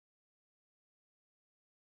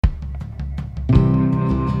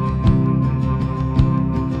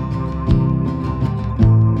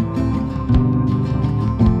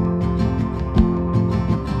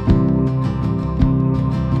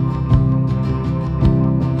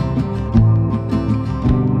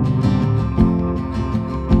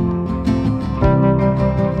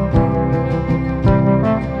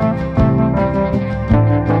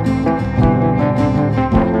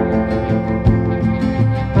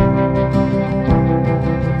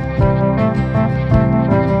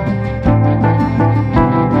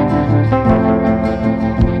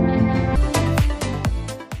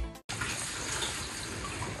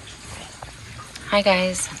Hi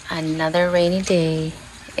guys, another rainy day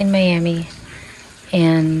in Miami,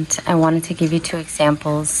 and I wanted to give you two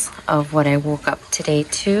examples of what I woke up today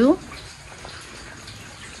to.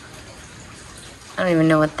 I don't even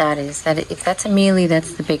know what that is. If that's a mealy,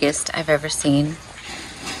 that's the biggest I've ever seen.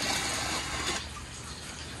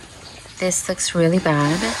 This looks really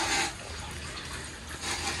bad.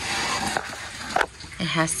 It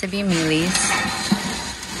has to be mealys,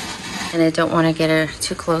 and I don't want to get her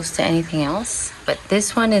too close to anything else. But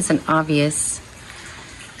this one is an obvious.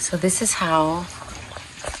 So this is how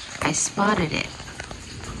I spotted it.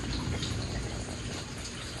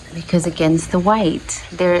 Because against the white,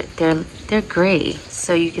 they're gray,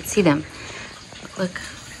 so you could see them. Look.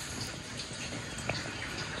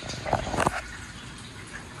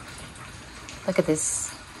 Look at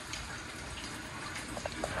this.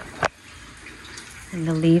 And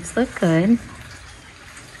the leaves look good.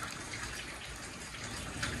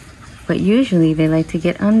 But usually they like to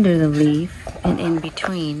get under the leaf and in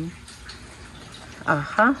between.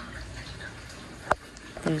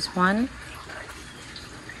 There's one.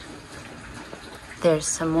 There's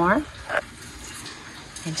some more.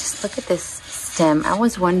 And just look at this stem. I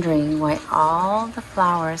was wondering why all the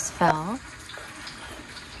flowers fell.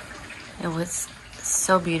 It was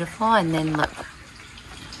so beautiful, and then look.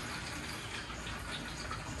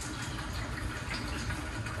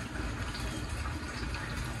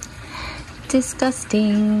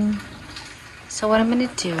 Disgusting. So what I'm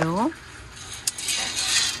gonna do,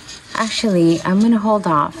 actually, I'm gonna hold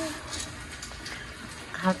off.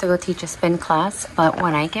 I have to go teach a spin class, but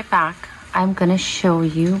when I get back, I'm gonna show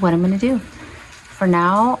you what I'm gonna do. For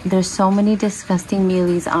now, there's so many disgusting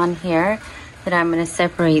mealys on here that I'm gonna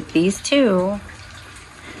separate these two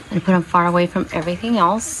and put them far away from everything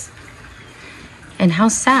else. And how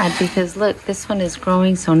sad, because look, this one is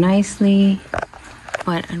growing so nicely,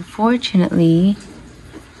 but unfortunately,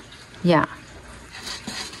 yeah.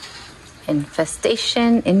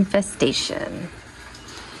 Infestation.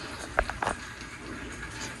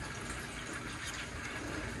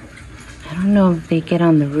 I don't know if they get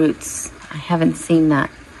on the roots. I haven't seen that.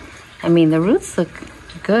 I mean, the roots look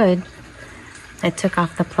good. I took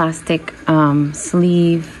off the plastic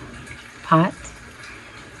sleeve pot,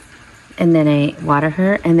 and then I water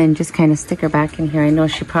her and then just kind of stick her back in here. I know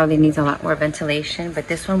she probably needs a lot more ventilation, but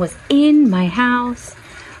this one was in my house.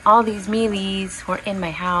 All these mealys were in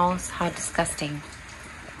my house. How disgusting.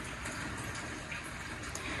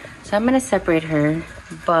 So I'm gonna separate her,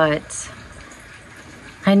 but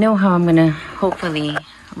I know how I'm gonna hopefully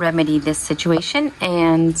remedy this situation,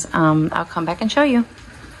 and I'll come back and show you.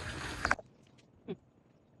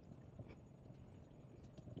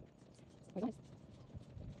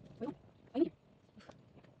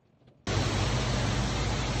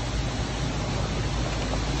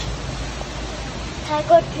 Can I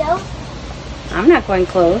go close? I'm not going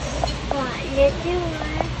close. Let's do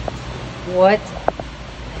it. What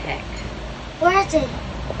the heck? Where is it?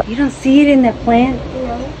 You don't see it in the plant?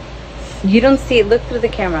 No. You don't see it. Look through the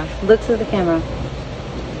camera. Look through the camera.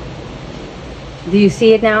 Do you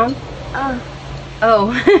see it now?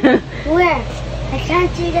 Oh. Where? I can't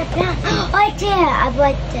see the plant. Right there. I'm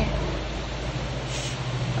right there.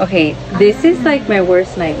 Okay, this is like my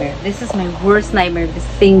worst nightmare. This is my worst nightmare. This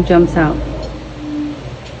thing jumps out.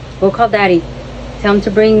 Go call Daddy. Tell him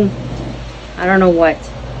to bring, I don't know what.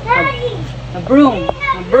 Daddy! A broom.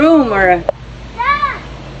 A broom or a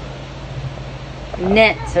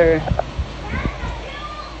net or...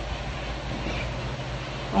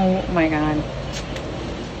 Oh my God.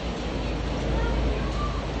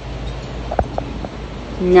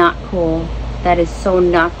 Not cool. That is so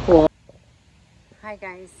not cool. Hi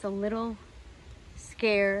guys, so little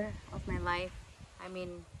scare of my life. I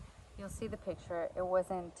mean, you'll see the picture. It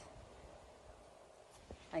wasn't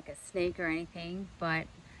like a snake or anything, but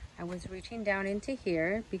I was reaching down into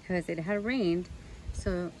here because it had rained.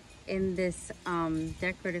 So in this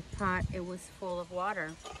decorative pot, it was full of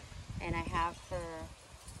water, and I have her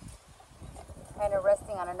kind of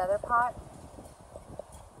resting on another pot.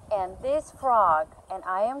 And this frog, and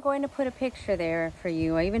I am going to put a picture there for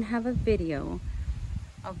you. I even have a video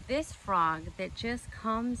of this frog that just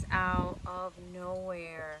comes out of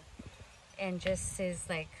nowhere and just is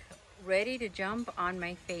like ready to jump on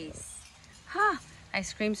my face. Ha! I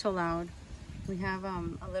scream so loud. We have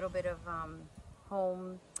a little bit of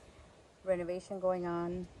home renovation going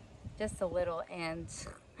on, just a little, and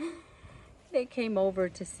they came over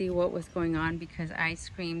to see what was going on because I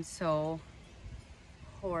screamed so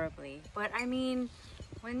horribly. But I mean,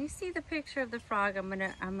 when you see the picture of the frog, I'm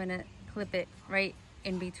gonna clip it right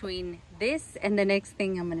in between this and the next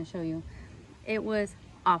thing I'm gonna show you. It was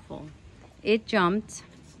awful. it jumped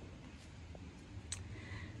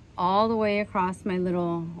all the way across my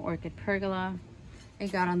little orchid pergola.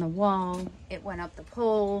 It got on the wall, it went up the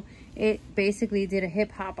pole. It basically did a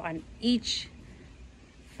hip hop on each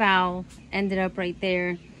fowl, ended up right there.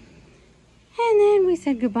 And then we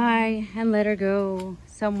said goodbye and let her go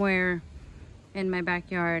somewhere in my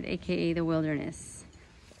backyard, aka the wilderness.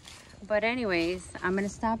 But anyways, I'm gonna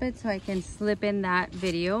stop it so I can slip in that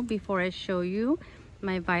video before I show you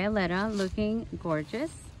my Violetta looking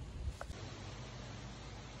gorgeous.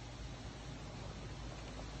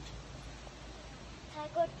 Can I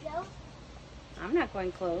go close? I'm not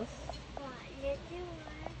going close. Yes, you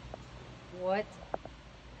are. What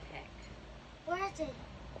the heck? Where is it?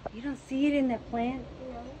 You don't see it in that plant?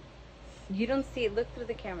 No. You don't see it. Look through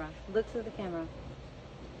the camera. Look through the camera.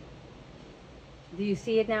 Do you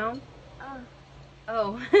see it now?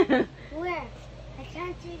 Oh. Where? I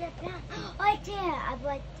can't see the plant. Right there. I'm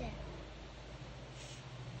right there.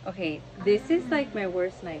 Okay, this is like my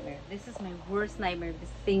worst nightmare. This is my worst nightmare if this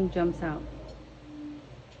thing jumps out.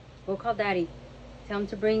 Go call Daddy. Tell him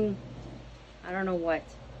to bring, I don't know what.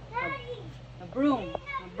 A broom.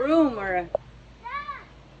 A broom or a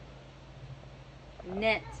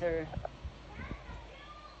net or...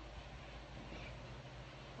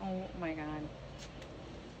 Oh my God.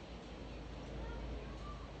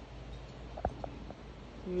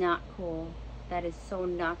 Not cool. That is so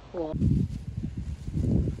not cool.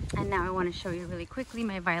 And now I want to show you really quickly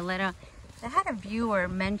my Violetta. I had a viewer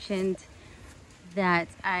mentioned that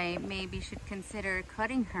I maybe should consider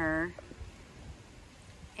cutting her.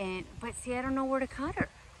 But see, I don't know where to cut her.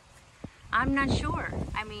 I'm not sure.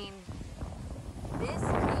 I mean, this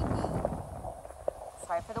keiki,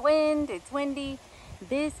 sorry for the wind, it's windy.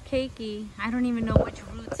 This keiki, I don't even know which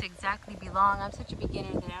roots exactly belong. I'm such a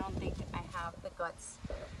beginner that I don't think I have the guts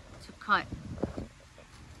to cut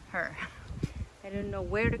her. I don't know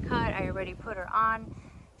where to cut. I already put her on.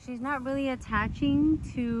 She's not really attaching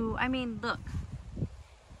to, I mean, look.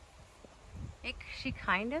 She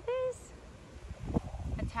kind of is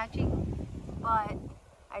attaching, but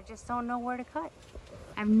I just don't know where to cut.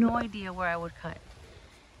 I have no idea where I would cut.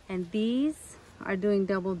 And these are doing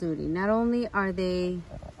double duty. Not only are they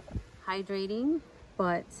hydrating,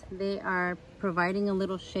 but they are providing a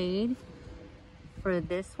little shade for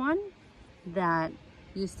this one that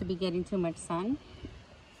used to be getting too much sun.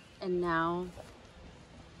 And now,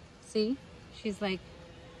 see, she's like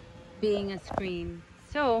being a screen.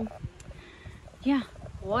 So, yeah,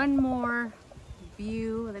 one more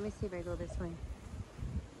view. Let me see if I go this way.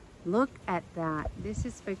 Look at that. This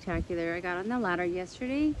is spectacular. I got on the ladder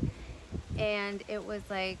yesterday and it was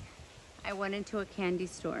like I went into a candy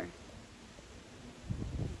store.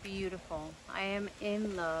 Beautiful. I am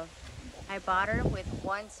in love. I bought her with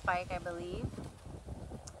one spike, I believe.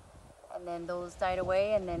 And then those died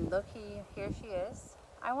away, and then look, here she is.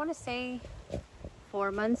 I want to say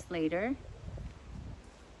 4 months later.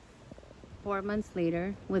 4 months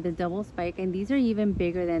later with a double spike, and these are even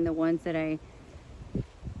bigger than the ones that I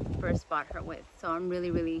first bought her with. So I'm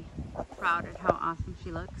really, really proud at how awesome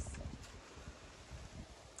she looks.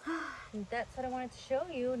 That's what I wanted to show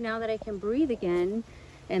you now that I can breathe again.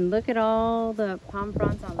 And look at all the palm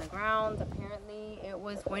fronds on the ground. Apparently it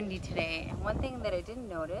was windy today. And one thing that I didn't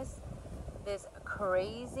notice, this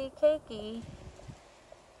crazy keiki,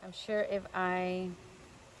 I'm sure if I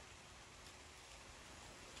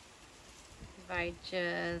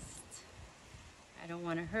just, I don't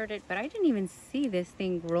want to hurt it, but I didn't even see this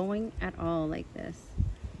thing growing at all like this.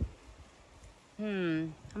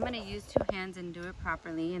 I'm going to use 2 hands and do it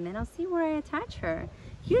properly, and then I'll see where I attach her.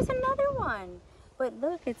 Here's another one. But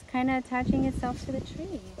look, it's kind of attaching itself to the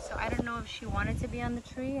tree. So I don't know if she wanted to be on the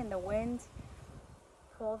tree and the wind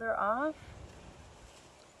pulled her off.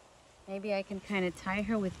 Maybe I can kind of tie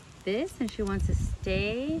her with this and she wants to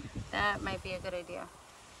stay. That might be a good idea.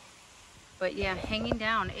 But yeah, hanging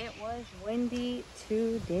down. It was windy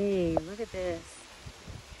today. Look at this.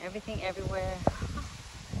 Everything everywhere.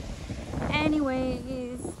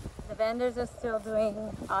 Anyways, the vendors are still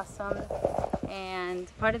doing awesome. And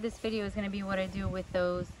part of this video is going to be what I do with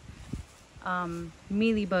those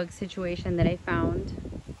mealy bug situation that I found.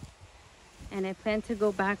 And I plan to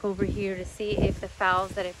go back over here to see if the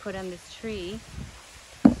fowls that I put on this tree.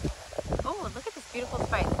 Oh, look at this beautiful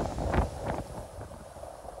spike.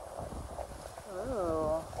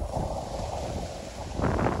 Ooh.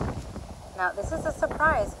 Now this is a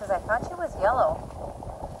surprise because I thought she was yellow,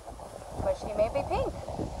 but she may be pink.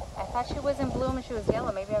 I thought she was in bloom and she was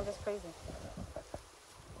yellow. Maybe I'm just crazy.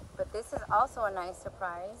 But this is also a nice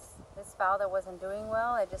surprise. This fowl that wasn't doing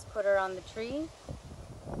well, I just put her on the tree.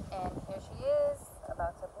 And here she is,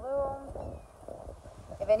 about to bloom.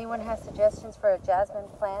 If anyone has suggestions for a jasmine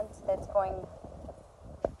plant that's going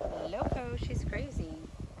loco, she's crazy.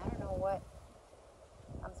 I don't know what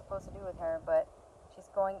I'm supposed to do with her, but she's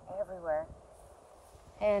going everywhere.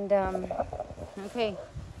 And okay,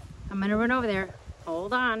 I'm gonna run over there.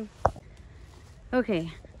 Hold on.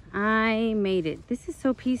 Okay, I made it. This is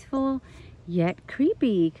so peaceful yet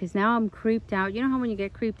creepy, because now I'm creeped out. You know how when you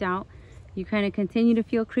get creeped out, you kind of continue to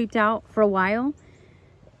feel creeped out for a while?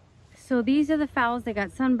 So these are the fowls that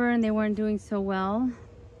got sunburned. They weren't doing so well.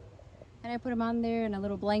 And I put them on there in a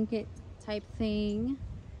little blanket type thing.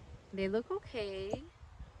 They look okay.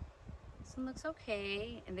 This one looks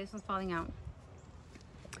okay. And this one's falling out.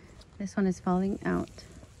 This one is falling out.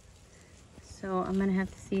 So I'm gonna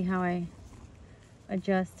have to see how I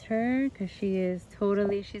adjust her, because she's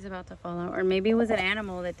about to fall out. Or maybe it was an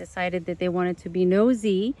animal that decided that they wanted to be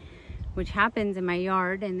nosy, which happens in my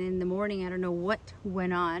yard. And in the morning, I don't know what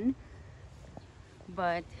went on.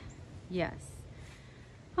 But yes.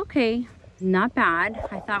 Okay, not bad.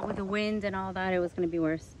 I thought with the wind and all that it was going to be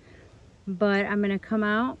worse. But I'm going to come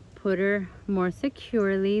out, put her more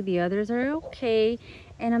securely. The others are okay.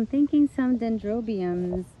 And I'm thinking some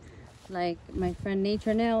dendrobiums. Like my friend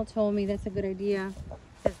Nature Nail told me that's a good idea,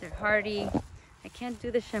 because they're hardy. I can't do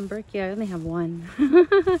the Schembergia. I only have one.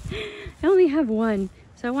 I only have one.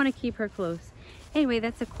 So I want to keep her close. Anyway,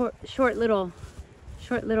 that's a short little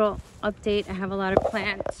update. I have a lot of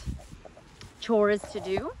plant chores to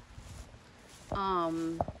do,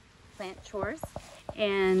 plant chores,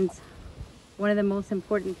 and one of the most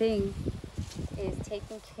important things is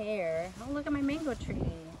taking care. Oh, look at my mango tree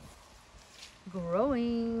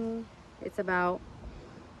growing. It's about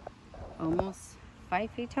almost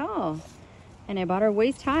 5 feet tall, and I bought her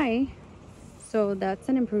waist high, so that's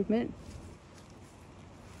an improvement.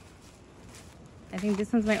 I think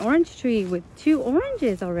this one's my orange tree with 2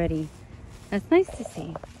 oranges already. That's nice to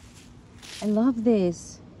see. I love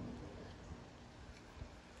this.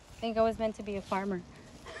 I think I was meant to be a farmer.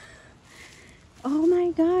 Oh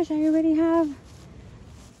my gosh, I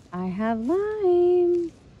have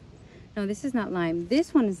lime. No, this is not lime.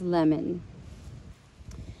 This one is lemon.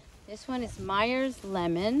 This one is Myers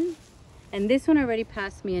lemon. And this one already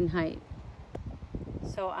passed me in height.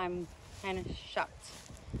 So I'm kind of shocked.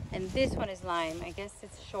 And this one is lime. I guess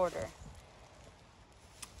it's shorter.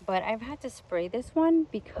 But I've had to spray this one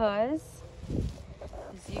because,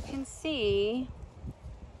 as you can see,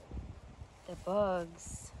 the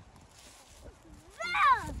bugs.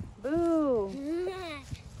 Boo!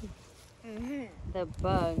 The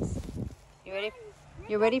bugs.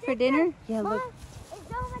 You ready for dinner? Yeah, look.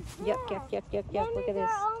 Yuck. Look at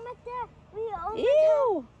this.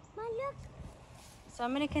 Ew! So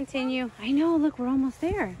I'm gonna continue. I know, look, we're almost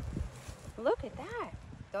there. Look at that.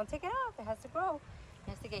 Don't take it off. It has to grow.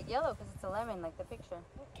 It has to get yellow because it's a lemon, like the picture.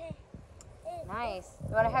 Okay. Nice.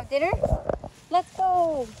 You want to have dinner? Let's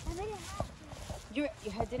go. You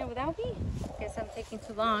had dinner without me? Guess I'm taking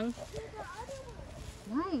too long.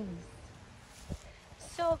 Nice.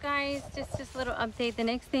 So guys, just a little update. The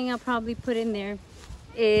next thing I'll probably put in there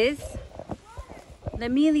is the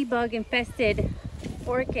mealy bug infested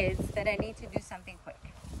orchids that I need to do something quick.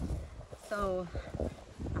 So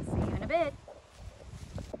I'll see you in a bit.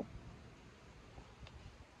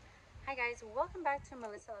 Hi guys, welcome back to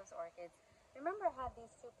Melissa Loves Orchids. Remember I had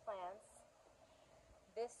these 2 plants,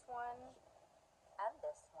 this one and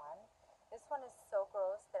this one. This one is so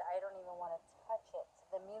gross that I don't even want to touch it.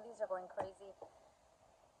 The mealys are going crazy.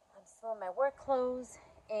 I'm still in my work clothes,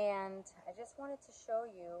 and I just wanted to show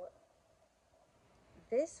you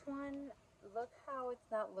this one. Look how it's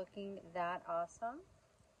not looking that awesome.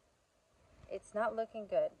 It's not looking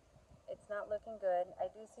good. It's not looking good. I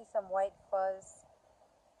do see some white fuzz.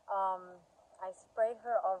 I sprayed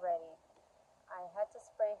her already. I had to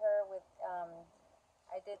spray her with,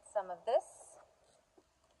 I did some of this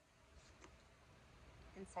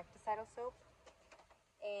insecticidal soap,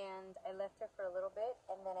 and I left her for a little bit,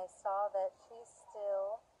 and then I saw that she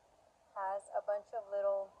still has a bunch of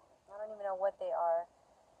little, I don't even know what they are.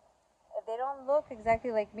 They don't look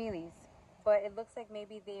exactly like mealys, but it looks like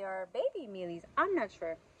maybe they are baby mealys. I'm not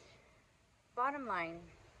sure. Bottom line,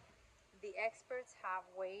 the experts have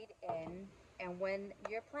weighed in, and when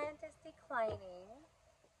your plant is declining,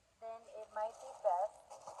 then it might be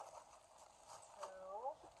best to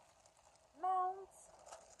mount.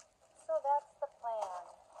 So that's the plan.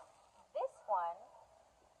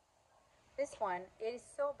 This one, it is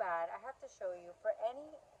so bad. I have to show you. For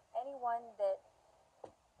anyone that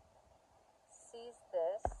sees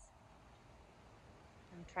this,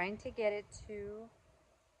 I'm trying to get it to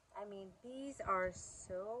I mean, these are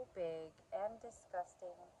so big and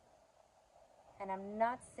disgusting. And I'm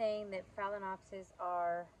not saying that phalaenopsis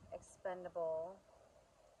are expendable,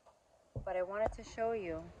 but I wanted to show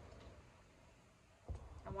you.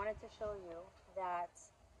 That,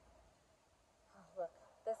 oh, look,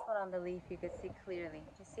 this one on the leaf you can see clearly.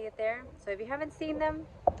 You see it there? So if you haven't seen them,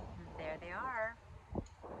 there they are.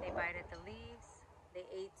 They bite at the leaves.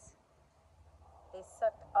 They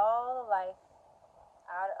sucked all the life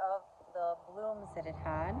out of the blooms that it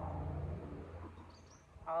had.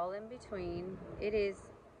 All in between. It is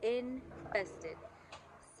infested.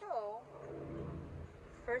 So,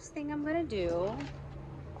 first thing I'm gonna do,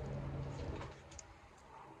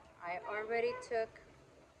 I already took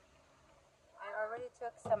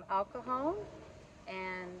some alcohol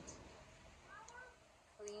and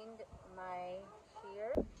cleaned my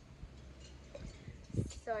shears.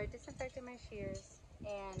 So I disinfected my shears,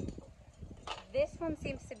 and this one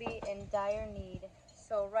seems to be in dire need.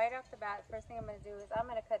 So right off the bat, first thing I'm going to do is I'm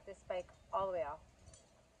going to cut this spike all the way off.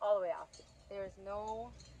 All the way off. There's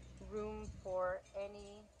no room for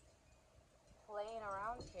any playing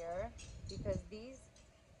around here because these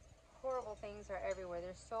horrible things are everywhere.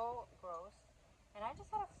 They're so gross. And I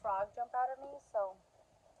just had a frog jump out at me, so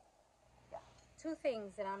yeah. Two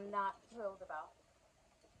things that I'm not thrilled about.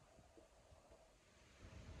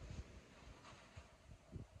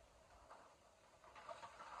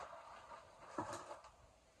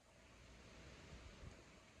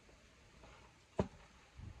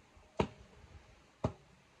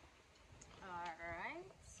 Alright.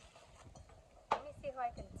 Let me see how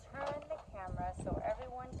I can turn the camera so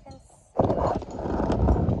everyone can see.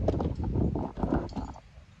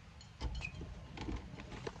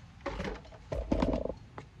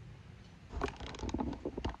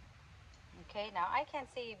 Okay, now I can't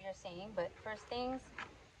see if you're seeing, but first things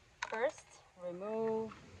first,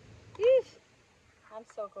 remove. Eesh, I'm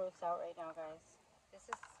so grossed out right now, guys. This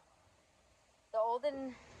is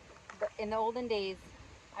in the olden days,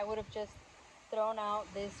 I would have just thrown out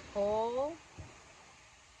this whole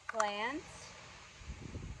plant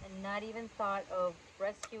and not even thought of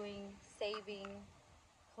rescuing, saving,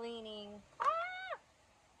 cleaning. Ah!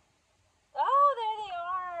 Oh, there they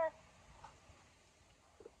are.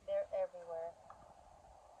 They're everywhere.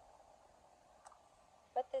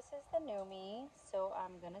 But this is the new me, so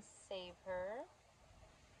I'm gonna save her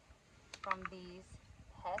from these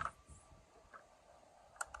pests.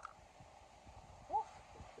 Woof.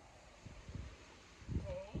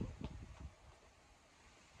 Okay.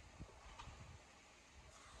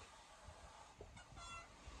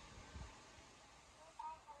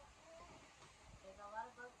 There's a lot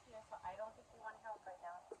of bugs here, so I don't think you want help right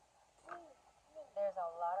now. There's a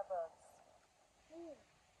lot of bugs.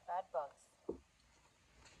 Bad bugs.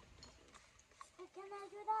 Can I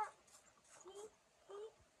do that? See?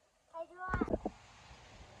 I do that.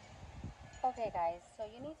 Okay, guys, so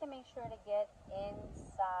you need to make sure to get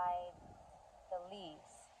inside the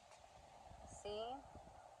leaves. See?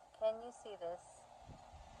 Can you see this?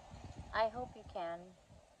 I hope you can.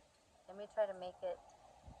 Let me try to make it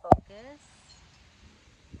focus.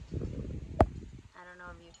 I don't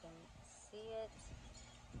know if you can see it,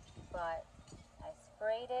 but I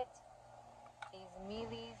sprayed it. These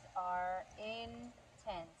mealys are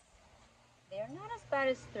intense. They're not as bad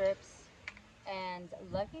as thrips, and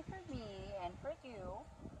lucky for me and for you,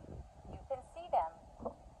 you can see them.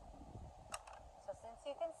 So since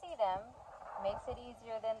you can see them, makes it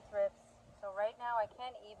easier than thrips. So right now I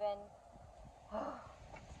can't even.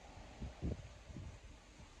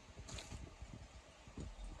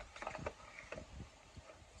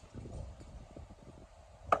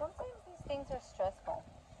 Sometimes these things are stressful.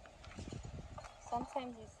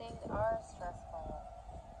 Sometimes these things are stressful.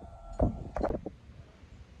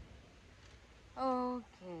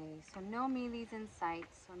 Okay, so no mealys in sight.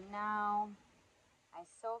 So now I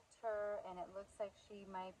soaked her and it looks like she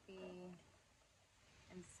might be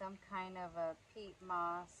in some kind of a peat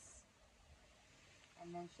moss.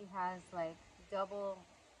 And then she has like double,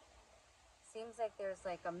 seems like there's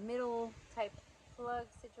like a middle type plug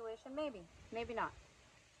situation. Maybe, maybe not.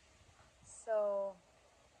 So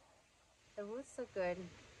the roots look good.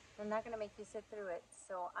 I'm not gonna make you sit through it.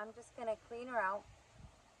 So I'm just gonna clean her out.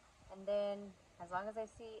 And then as long as I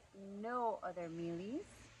see no other mealys,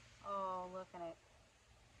 oh look, and I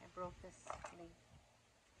broke this leaf.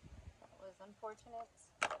 That was unfortunate.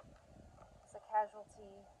 It's a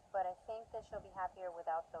casualty, but I think that she'll be happier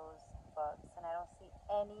without those bugs. And I don't see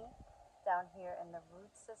any down here in the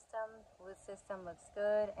root system. Root system looks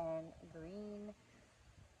good and green.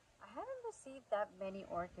 I haven't received that many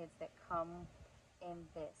orchids that come in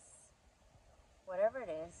this. whatever it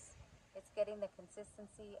is, it's getting the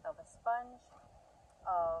consistency of a sponge,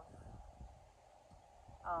 of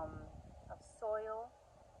um, of soil.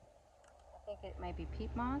 I think it might be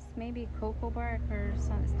peat moss, maybe cocoa bark or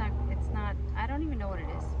something. It's not, I don't even know what it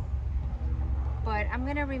is. But I'm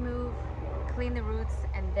gonna clean the roots,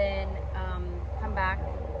 and then come back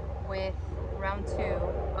with round 2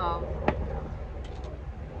 of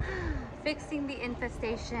fixing the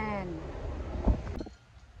infestation.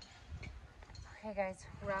 Okay guys,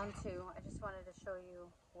 round 2. I just wanted to show you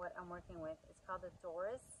what I'm working with. It's called the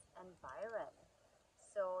Doris and Byron.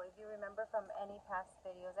 So if you remember from any past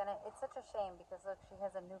videos, and it's such a shame because look, she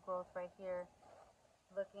has a new growth right here,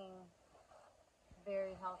 looking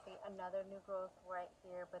very healthy. Another new growth right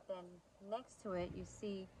here, but then next to it you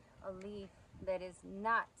see a leaf that is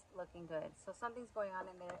not looking good. So something's going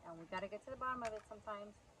on in there, and we got to get to the bottom of it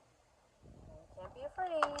sometimes. You can't be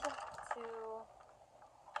afraid to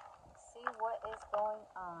see what is going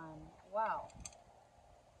on. Wow.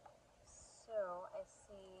 So I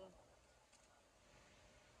see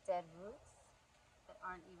dead roots that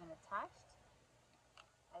aren't even attached.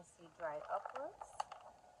 I see dried up roots.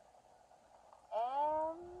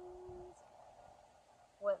 And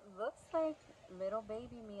what looks like little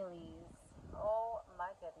baby mealys. Oh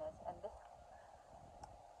my goodness. And this,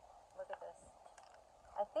 look at this.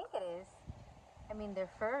 I think it is. I mean, they're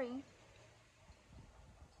furry.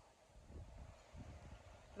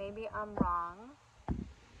 Maybe I'm wrong.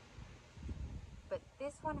 But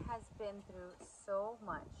this one has been through so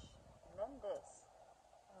much. And then this.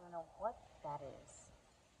 I don't know what that is.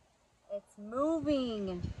 It's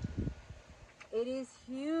moving. It is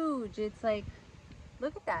huge. It's like,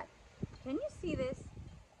 look at that. Can you see this?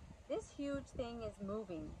 This huge thing is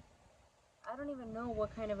moving. I don't even know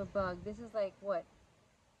what kind of a bug. This is like what?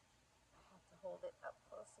 I have to hold it up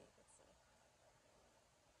close so you can see.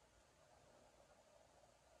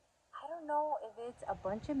 I don't know if it's a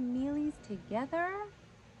bunch of mealys together.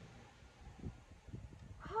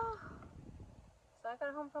 So I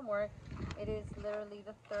got home from work. It is literally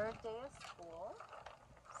the 3rd day of school.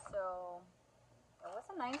 So it was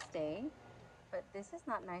a nice day, but this is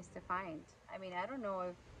not nice to find. I mean, I don't know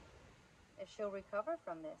if she'll recover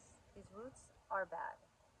from this. These roots are bad.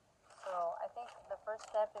 So I think the first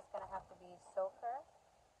step is going to have to be soak her,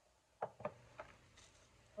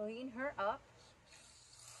 clean her up,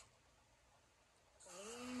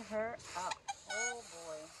 clean her up. Oh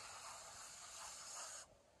boy.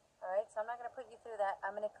 Alright, so I'm not going to put you through that.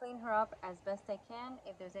 I'm going to clean her up as best I can.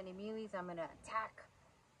 If there's any mealys, I'm going to attack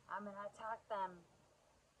them.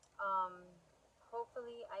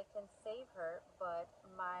 Hopefully I can save her, but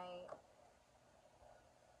my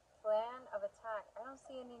plan of attack, I don't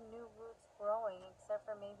see any new roots growing except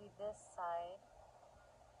for maybe this side.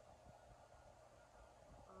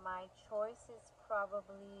 My choice is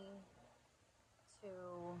probably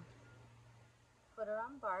to put her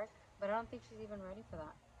on bark, but I don't think she's even ready for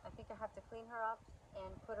that. I think I have to clean her up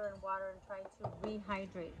and put her in water and try to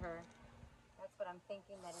rehydrate her. That's what I'm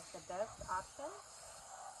thinking that is the best option.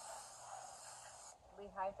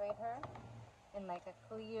 Rehydrate her in like a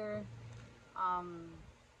clear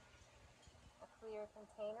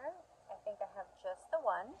container. I think I have just the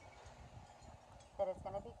one that is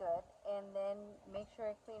going to be good, and then make sure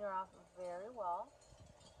I clean her off very well.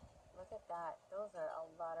 Look at that. Those are a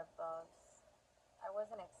lot of bugs. I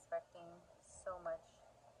wasn't expecting so much.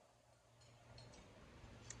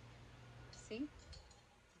 See?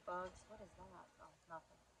 Bugs. What is that? Oh,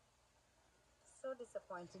 nothing. So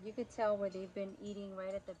disappointed. You could tell where they've been eating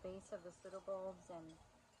right at the base of the pseudobulbs and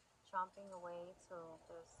chomping away, so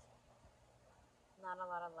there's not a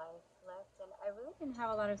lot of life left. And I really didn't have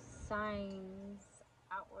a lot of signs,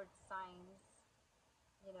 outward signs.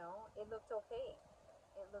 You know, it looked okay.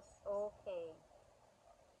 It looks okay.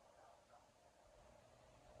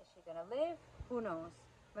 Is she gonna live? Who knows?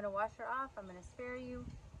 I'm gonna wash her off. I'm gonna spare you,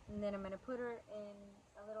 and then I'm gonna put her in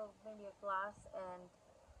a little, maybe a glass, and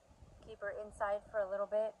keep her inside for a little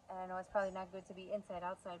bit. And I know it's probably not good to be inside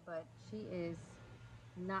outside, but she is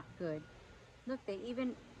not good. Look, they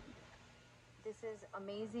even, this is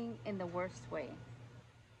amazing in the worst way.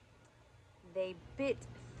 They bit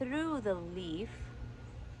through the leaf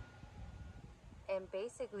and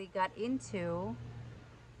basically got into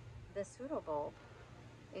the pseudobulb.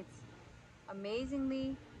 It's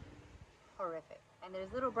amazingly horrific. And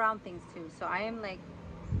there's little brown things too. So I am like,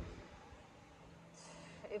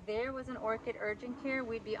 if there was an orchid urgent care,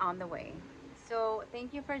 we'd be on the way. So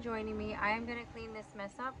thank you for joining me. I am gonna clean this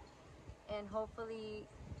mess up and hopefully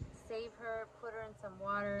save her, put her in some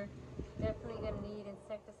water. Definitely gonna need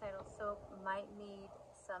insecticidal soap, might need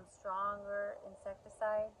some stronger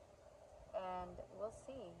insecticide. and we'll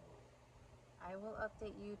see. I will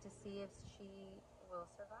update you to see if she will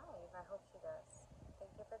survive. I hope she does.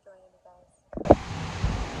 Thank you for joining me, guys.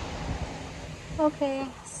 Okay,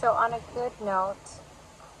 so on a good note,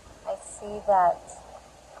 I see that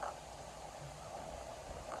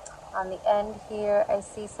on the end here, I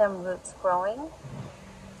see some roots growing.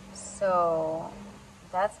 So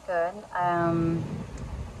that's good.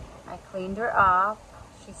 I cleaned her off.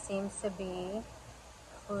 She seems to be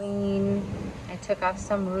clean. I took off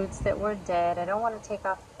some roots that were dead. I don't want to take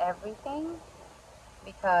off everything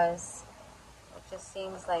because it just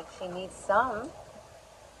seems like she needs some.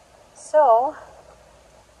 So,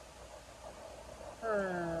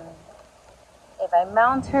 if I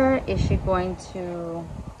mount her, is she going to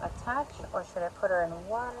attach or should I put her in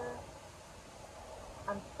water?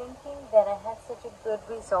 I'm thinking that I had such a good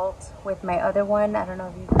result with my other one. I don't know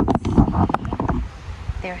if you guys see.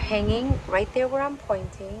 They're hanging right there where I'm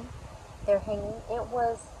pointing. They're hanging. It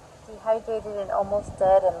was dehydrated and almost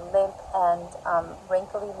dead and limp and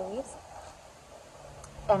wrinkly leaves.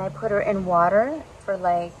 And I put her in water for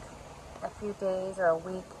like a few days or a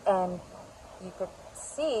week, and you could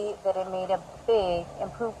see that it made a big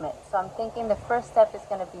improvement. So I'm thinking the first step is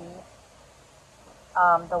going to be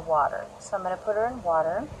the water. So I'm going to put her in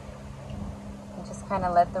water and just kind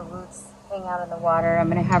of let the roots hang out in the water. I'm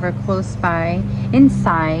going to have her close by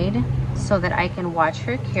inside so that I can watch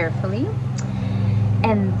her carefully.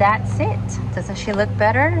 And that's it. Doesn't she look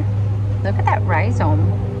better? Look at that rhizome.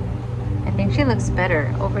 I think she looks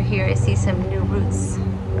better. Over here I see some new roots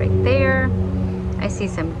right there. I see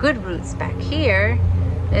some good roots back here.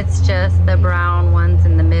 It's just the brown ones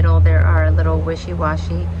in the middle. There are a little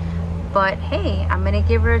wishy-washy. But hey, I'm gonna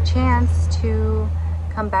give her a chance to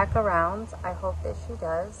come back around. I hope that she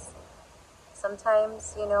does.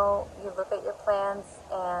 Sometimes, you know, you look at your plants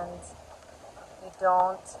and you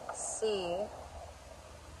don't see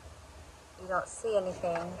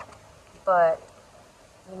anything, but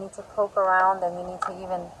you need to poke around and you need to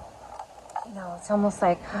even, you know, it's almost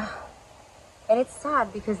like, and it's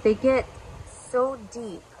sad because they get so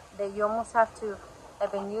deep that you almost have to,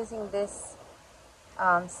 I've been using this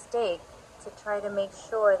stake to try to make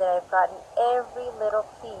sure that I've gotten every little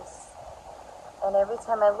piece, and every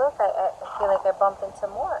time I look I feel like I bump into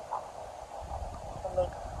more, and they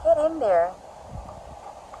get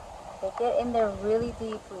in there really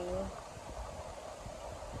deeply,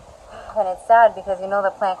 and it's sad because you know the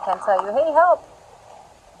plant can tell you, hey, help,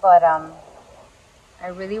 but I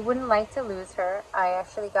really wouldn't like to lose her. I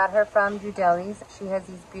actually got her from Deli's. She has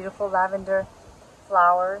these beautiful lavender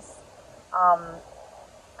flowers.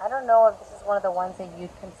 I don't know if this is one of the ones that you'd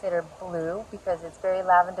consider blue because it's very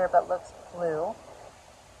lavender but looks blue.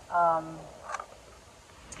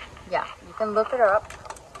 Yeah, you can look it up.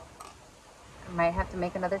 I might have to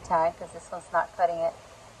make another tag because this one's not cutting it.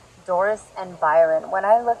 Doris and Byron. When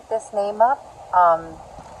I looked this name up,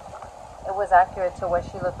 it was accurate to what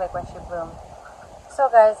she looked like when she bloomed. So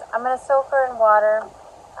guys, I'm going to soak her in water.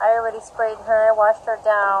 I already sprayed her, washed her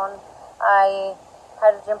down. I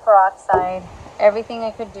hydrogen peroxide, everything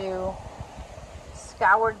I could do.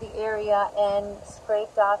 Scoured the area and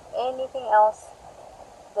scraped off anything else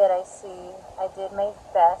that I see. I did my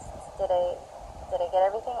best. Did I get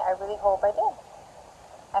everything? I really hope I did.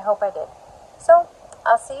 I hope I did. So,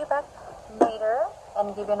 I'll see you back later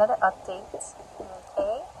and give you another update.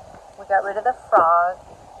 Okay? We got rid of the frog.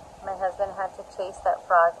 My husband had to chase that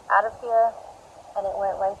frog out of here, and it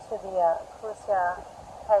went right to the Clusia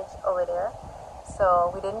hedge over there.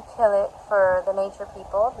 So we didn't kill it for the nature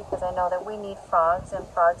people because I know that we need frogs, and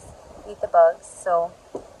frogs eat the bugs. So,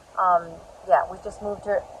 yeah, we just moved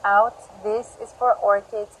her out. This is for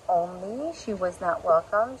orchids only. She was not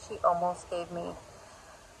welcome. She almost gave me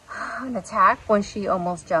an attack when she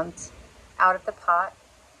almost jumped out of the pot.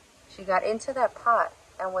 She got into that pot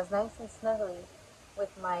and was nice and snuggly with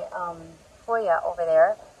my Hoya over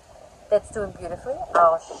there that's doing beautifully.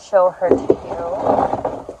 I'll show her to you.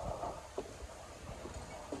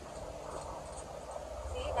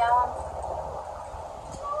 See, now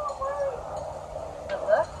but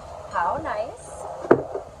look how nice.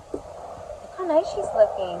 Look how nice she's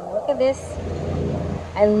looking. Look at this.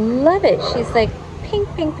 I love it. She's like pink,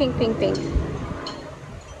 pink, pink, pink, pink.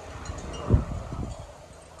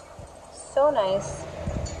 So nice.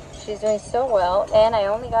 She's doing so well, and I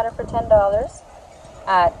only got her for $10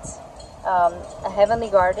 at a Heavenly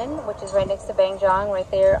Garden, which is right next to Bangjong, right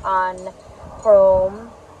there on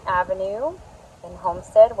Chrome Avenue in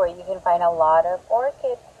Homestead, where you can find a lot of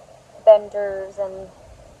orchid vendors. And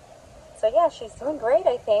so yeah, she's doing great.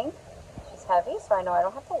 I think she's heavy, so I know I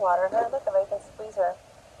don't have to water her. Look, if I can squeeze her.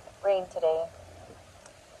 Rain today.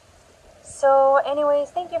 So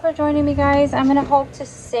anyways, thank you for joining me, guys. I'm gonna hope to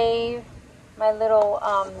save my little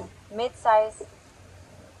mid-size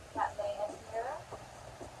Catlina here.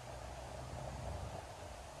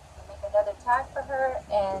 I'll make another tag for her,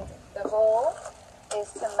 and the goal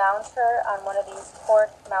is to mount her on one of these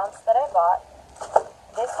cork mounts that I bought.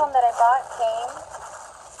 This one that I bought came,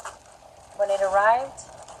 when it arrived,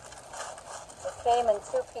 it came in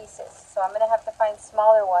 2 pieces. So I'm gonna have to find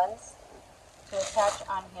smaller ones to attach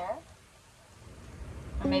on here.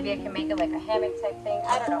 Or maybe I can make it like a hammock type thing.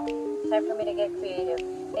 I don't know. Time for me to get creative.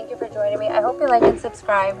 Thank you for joining me. I hope you like and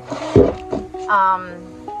subscribe. I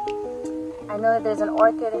know that there's an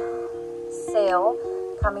orchid sale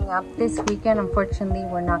coming up this weekend. Unfortunately,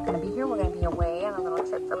 we're not going to be here. We're going to be away on a little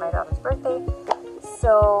trip for my daughter's birthday.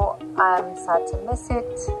 So I'm sad to miss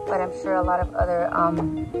it. But I'm sure a lot of other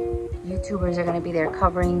YouTubers are going to be there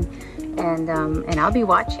covering. And I'll be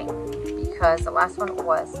watching because the last one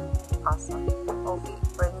was awesome. Ophi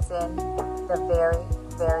brings in the very,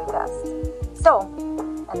 very best. So,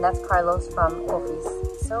 and that's Carlos from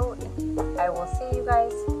Ophi's. So, I will see you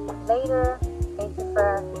guys later. Thank you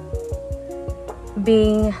for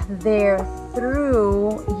being there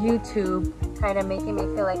through YouTube, kind of making me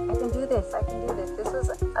feel like I can do this, I can do this. This was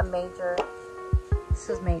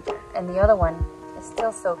major. And the other one is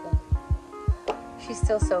still soaking. She's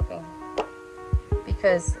still soaking.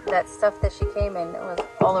 Because that stuff that she came in, it was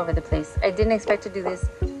all over the place. I didn't expect to do this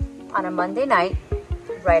on a Monday night,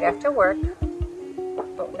 right after work.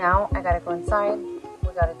 But now I gotta go inside.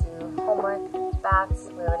 We gotta do homework, baths.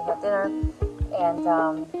 We already had dinner. And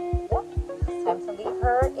yeah, it's time to leave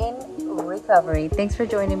her in recovery. Thanks for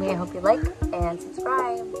joining me. I hope you like and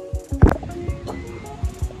subscribe.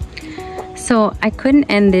 So I couldn't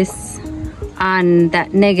end this on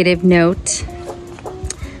that negative note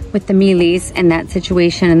with the mealys and that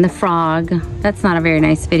situation and the frog. That's not a very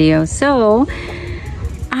nice video. So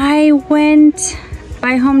I went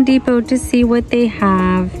by Home Depot to see what they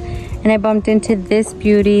have, and I bumped into this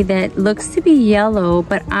beauty that looks to be yellow,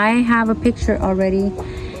 but I have a picture already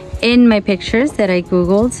in my pictures that I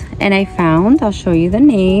googled and I found. I'll show you the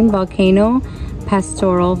name. Volcano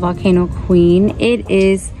Pastoral Volcano Queen. It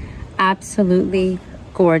is absolutely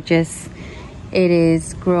gorgeous. It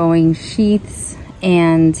is growing sheaths,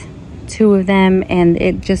 and 2 of them, and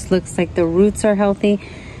it just looks like the roots are healthy,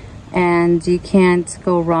 and you can't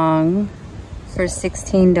go wrong for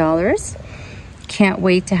 $16. Can't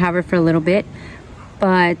wait to have her for a little bit,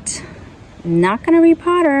 but not gonna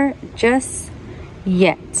repot her just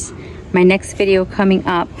yet. My next video coming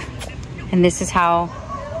up, and this is how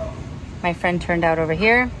my friend turned out over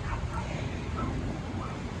here.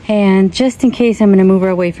 And just in case, I'm going to move her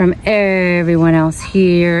away from everyone else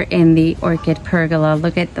here in the orchid pergola.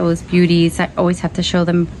 Look at those beauties. I always have to show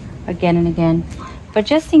them again and again. But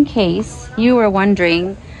just in case you were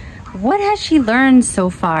wondering, what has she learned so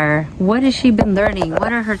far? What has she been learning?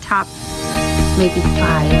 What are her top maybe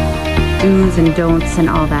 5 do's and don'ts and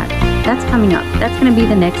all that? That's coming up. That's going to be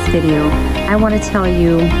the next video. I want to tell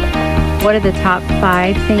you what are the top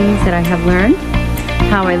 5 things that I have learned,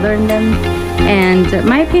 how I learned them, and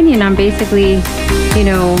my opinion on basically, you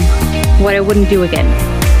know, what I wouldn't do again.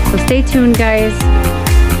 So stay tuned, guys.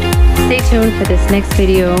 Stay tuned for this next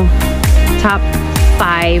video. Top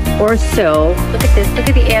 5 or so. Look at this. Look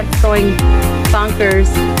at the ants going bonkers.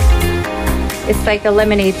 It's like a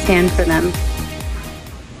lemonade stand for them.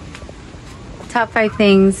 Top 5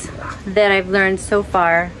 things that I've learned so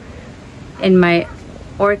far in my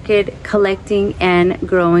orchid collecting and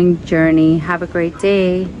growing journey. Have a great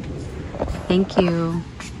day. Thank you.